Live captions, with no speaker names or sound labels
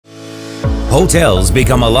Hotels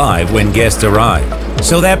become alive when guests arrive,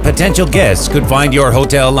 so that potential guests could find your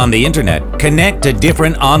hotel on the internet. Connect to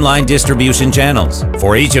different online distribution channels.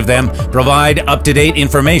 For each of them, provide up-to-date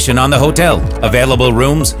information on the hotel, available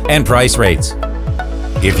rooms, and price rates.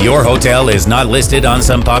 If your hotel is not listed on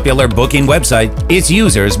some popular booking website, its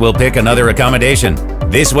users will pick another accommodation.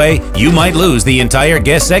 This way, you might lose the entire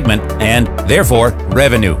guest segment and, therefore,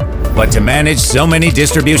 revenue. But to manage so many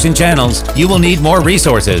distribution channels, you will need more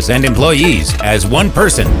resources and employees, as one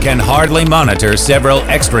person can hardly monitor several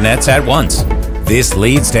extranets at once. This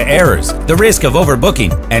leads to errors, the risk of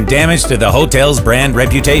overbooking, and damage to the hotel's brand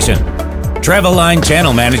reputation. TravelLine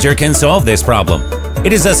Channel Manager can solve this problem.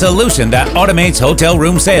 It is a solution that automates hotel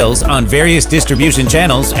room sales on various distribution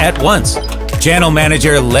channels at once. Channel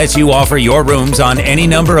Manager lets you offer your rooms on any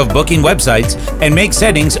number of booking websites and make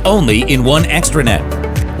settings only in one extranet.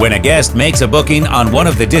 When a guest makes a booking on one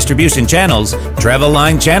of the distribution channels,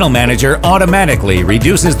 TravelLine Channel Manager automatically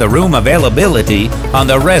reduces the room availability on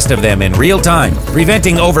the rest of them in real time,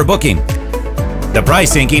 preventing overbooking. The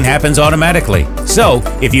price syncing happens automatically, so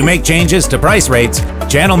if you make changes to price rates,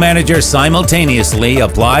 Channel Manager simultaneously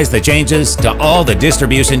applies the changes to all the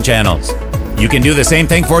distribution channels. You can do the same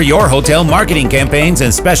thing for your hotel marketing campaigns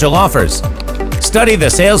and special offers. Study the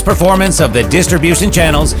sales performance of the distribution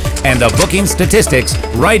channels and the booking statistics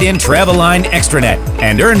right in TravelLine Extranet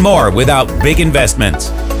and earn more without big investments.